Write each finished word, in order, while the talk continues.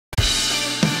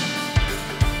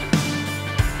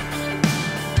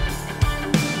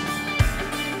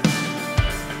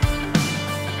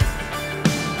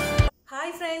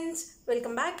Friends,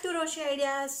 welcome back to Roshi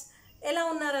ideas. ఎలా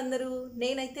ఉన్నారు అందరూ?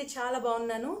 నేనైతే చాలా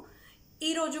బాగున్నాను.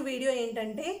 ఈరోజు వీడియో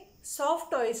ఏంటంటే సాఫ్ట్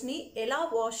టాయ్స్ని ఎలా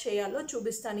వాష్ చేయాలో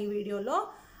చూపిస్తాను ఈ వీడియోలో.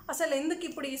 అసలు ఎందుకు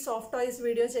ఇప్పుడు ఈ సాఫ్ట్ టాయ్స్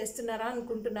వీడియో చేస్తున్నారా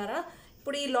అనుకుంటున్నారా?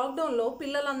 ఇప్పుడు ఈ లాక్డౌన్లో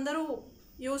పిల్లలందరూ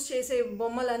యూజ్ చేసే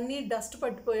బొమ్మలన్నీ డస్ట్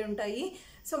పట్టిపోయి ఉంటాయి.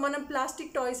 సో మనం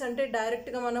ప్లాస్టిక్ టాయ్స్ అంటే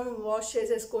డైరెక్ట్గా మనం వాష్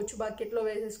చేసేసుకోవచ్చు, బకెట్లో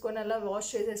వేసేసుకొని అలా వాష్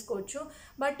చేసేసుకోవచ్చు.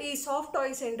 బట్ ఈ సాఫ్ట్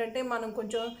టాయ్స్ ఏంటంటే మనం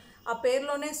కొంచెం ఆ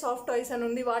పేరులోనే సాఫ్ట్ టాయ్స్ అని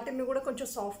ఉంది, వాటిని కూడా కొంచెం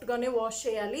సాఫ్ట్గానే వాష్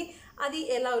చేయాలి. అది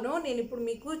ఎలానో నేను ఇప్పుడు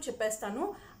మీకు చెప్పేస్తాను.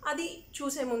 అది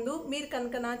చూసే ముందు మీరు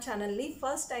కనుక నా ఛానల్ని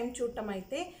ఫస్ట్ టైం చూడటం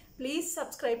అయితే please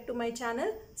subscribe to my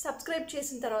channel. Subscribe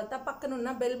చేసిన తర్వాత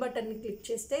పక్కనున్న బెల్ బటన్ని క్లిక్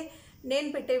చేస్తే నేను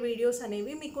పెట్టే వీడియోస్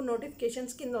అనేవి మీకు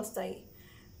నోటిఫికేషన్స్ కింద వస్తాయి.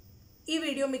 ఈ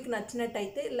వీడియో మీకు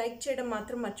నచ్చినట్టయితే లైక్ చేయడం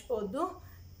మాత్రం మర్చిపోవద్దు.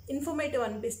 ఇన్ఫర్మేటివ్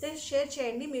అనిపిస్తే షేర్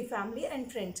చేయండి మీ ఫ్యామిలీ అండ్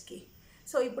ఫ్రెండ్స్కి.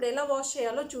 సో ఇప్పుడు ఎలా వాష్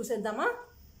చేయాలో చూసేద్దామా?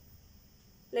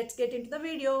 Let's get in to the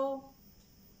video.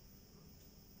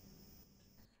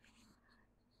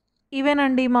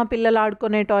 ఇవేనండి మా పిల్లలు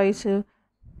ఆడుకునే టాయ్స్.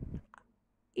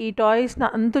 ఈ టాయ్స్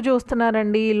అంతు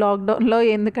చూస్తున్నారండి ఈ లాక్డౌన్లో,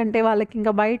 ఎందుకంటే వాళ్ళకి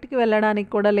ఇంకా బయటికి వెళ్ళడానికి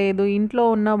కూడా లేదు. ఇంట్లో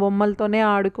ఉన్న బొమ్మలతోనే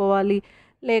ఆడుకోవాలి,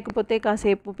 లేకపోతే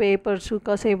కాసేపు పేపర్స్,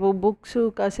 కాసేపు బుక్స్,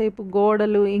 కాసేపు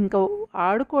గోడలు, ఇంకా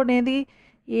ఆడుకునేది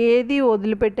ఏది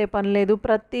వదిలిపెట్టే పని లేదు.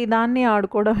 ప్రతి దాన్ని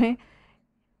ఆడుకోవడమే,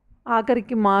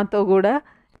 ఆఖరికి మాతో కూడా.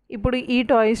 ఇప్పుడు ఈ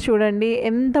టాయ్స్ చూడండి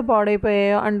ఎంత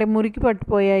పాడైపోయాయో, అంటే మురికి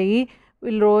పట్టిపోయాయి.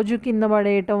 వీళ్ళు రోజు కింద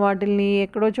పడేయటం, వాటిని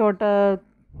ఎక్కడో చోట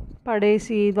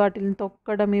పడేసి వాటిని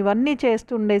తొక్కడం ఇవన్నీ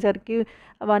చేస్తుండేసరికి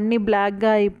అవన్నీ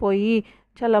బ్లాక్గా అయిపోయి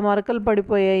చాలా మరకలు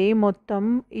పడిపోయాయి మొత్తం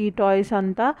ఈ టాయ్స్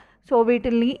అంతా. సో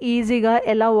వీటిని ఈజీగా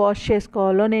ఎలా వాష్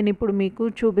చేసుకోవాలో నేను ఇప్పుడు మీకు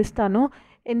చూపిస్తాను.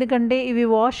 ఎందుకంటే ఇవి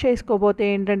వాష్ చేసుకోకపోతే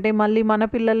ఏంటంటే మళ్ళీ మన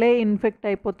పిల్లలే ఇన్ఫెక్ట్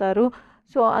అయిపోతారు.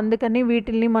 సో అందుకని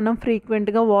వీటిని మనం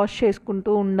ఫ్రీక్వెంట్గా వాష్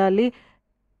చేసుకుంటూ ఉండాలి.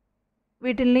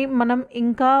 వీటిని మనం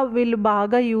ఇంకా వీళ్ళు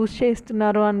బాగా యూజ్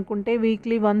చేస్తున్నారు అనుకుంటే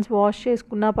వీక్లీ వన్స్ వాష్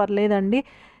చేసుకున్నా పర్లేదండి.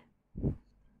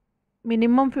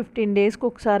 మినిమం 15 డేస్కి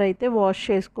ఒకసారి అయితే వాష్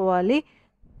చేసుకోవాలి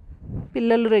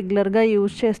పిల్లలు రెగ్యులర్గా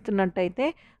యూజ్ చేస్తున్నట్టయితే.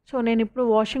 సో నేను ఇప్పుడు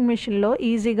వాషింగ్ మిషన్లో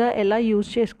ఈజీగా ఎలా యూజ్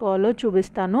చేసుకోవాలో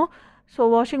చూపిస్తాను. సో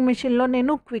వాషింగ్ మిషన్లో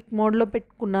నేను క్విక్ మోడ్లో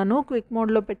పెట్టుకున్నాను. క్విక్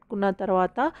మోడ్లో పెట్టుకున్న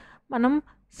తర్వాత మనం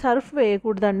సర్ఫ్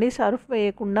వేయకూడదండి. సర్ఫ్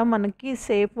వేయకుండా మనకి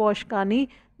సేఫ్ వాష్ కానీ,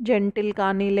 జెంటిల్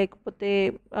కానీ, లేకపోతే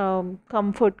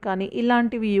కంఫర్ట్ కానీ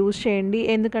ఇలాంటివి యూజ్ చేయండి.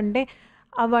 ఎందుకంటే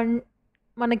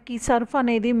మనకి సర్ఫ్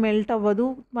అనేది మెల్ట్ అవ్వదు.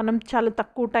 మనం చాలా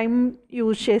తక్కువ టైం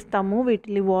యూజ్ చేస్తాము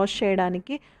వీటిని వాష్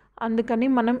చేయడానికి. అందుకని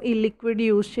మనం ఈ లిక్విడ్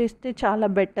యూజ్ చేస్తే చాలా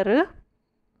బెటర్.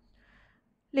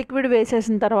 లిక్విడ్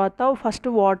వేసేసిన తర్వాత ఫస్ట్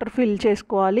వాటర్ ఫిల్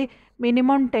చేసుకోవాలి.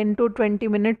 మినిమం 10 to 20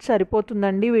 minutes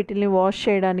సరిపోతుందండి వీటిని వాష్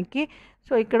చేయడానికి.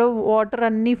 సో ఇక్కడ వాటర్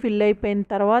అన్నీ ఫిల్ అయిపోయిన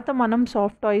తర్వాత మనం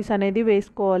సాఫ్ట్ టాయ్స్ అనేది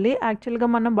వేసుకోవాలి. యాక్చువల్గా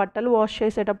మనం బట్టలు వాష్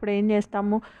చేసేటప్పుడు ఏం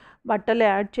చేస్తాము, బట్టలు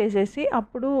యాడ్ చేసేసి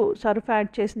అప్పుడు సర్ఫ్ యాడ్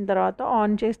చేసిన తర్వాత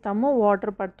ఆన్ చేస్తాము,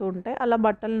 వాటర్ పడుతూ ఉంటాయి, అలా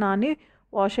బట్టలు నాని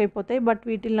వాష్ అయిపోతాయి. బట్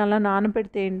వీటిని అలా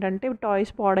నానబెడితే ఏంటంటే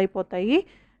టాయ్స్ పాడైపోతాయి.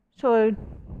 సో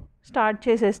స్టార్ట్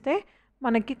చేసేస్తే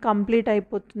మనకి కంప్లీట్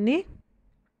అయిపోతుంది.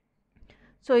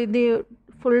 సో ఇది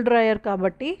ఫుల్ డ్రయర్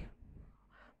కాబట్టి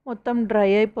మొత్తం డ్రై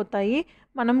అయిపోతాయి.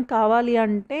 మనం కావాలి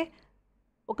అంటే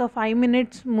ఒక 5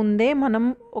 minutes ముందే మనం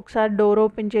ఒకసారి డోర్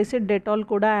ఓపెన్ చేసి డెటాల్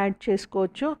కూడా యాడ్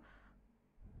చేసుకోవచ్చు.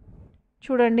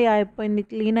 చూడండి అయిపోయింది,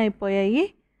 క్లీన్ అయిపోయాయి.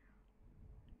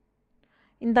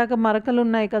 ఇందాక మరకలు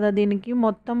ఉన్నాయి కదా, దీనికి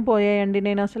మొత్తం పోయాయండి.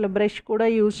 నేను అసలు బ్రష్ కూడా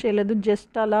యూజ్ చేయలేదు,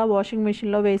 జస్ట్ అలా వాషింగ్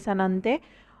మిషన్లో వేసాను అంతే.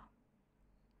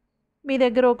 మీ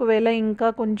దగ్గర ఒకవేళ ఇంకా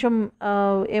కొంచెం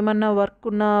ఏమన్నా వర్క్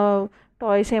ఉన్న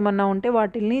టాయ్స్ ఏమన్నా ఉంటే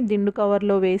వాటిని దిండు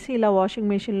కవర్లో వేసి ఇలా వాషింగ్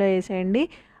మిషన్లో వేసేయండి,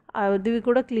 అవి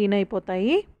కూడా క్లీన్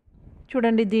అయిపోతాయి.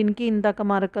 చూడండి దీనికి ఇందాక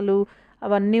మరకలు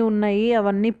అవన్నీ ఉన్నాయి,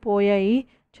 అవన్నీ పోయాయి,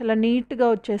 చాలా నీట్గా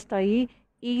వచ్చేస్తాయి.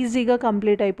 ఈజీగా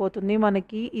కంప్లీట్ అయిపోతుంది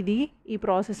మనకి ఈ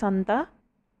ప్రాసెస్ అంతా.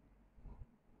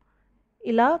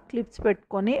 ఇలా క్లిప్స్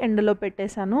పెట్టుకొని ఎండలో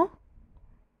పెట్టేశాను.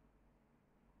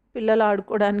 పిల్లలు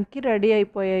ఆడుకోవడానికి రెడీ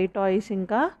అయిపోయాయి టాయ్స్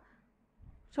ఇంకా.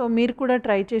 సో మీరు కూడా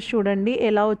ట్రై చేసి చూడండి,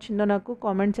 ఎలా వచ్చిందో నాకు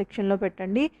కామెంట్ సెక్షన్లో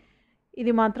పెట్టండి.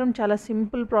 ఇది మాత్రం చాలా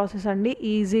సింపుల్ ప్రాసెస్ అండి,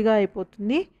 ఈజీగా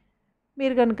అయిపోతుంది.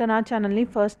 మీరు కనుక నా ఛానల్ని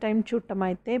ఫస్ట్ టైం చూడటం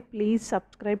అయితే please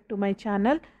subscribe to my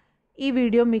channel. ఈ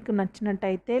వీడియో మీకు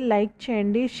నచ్చినట్టయితే లైక్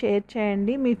చేయండి, షేర్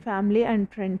చేయండి మీ ఫ్యామిలీ అండ్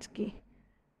ఫ్రెండ్స్కి.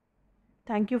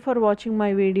 Thank you for watching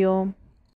my video.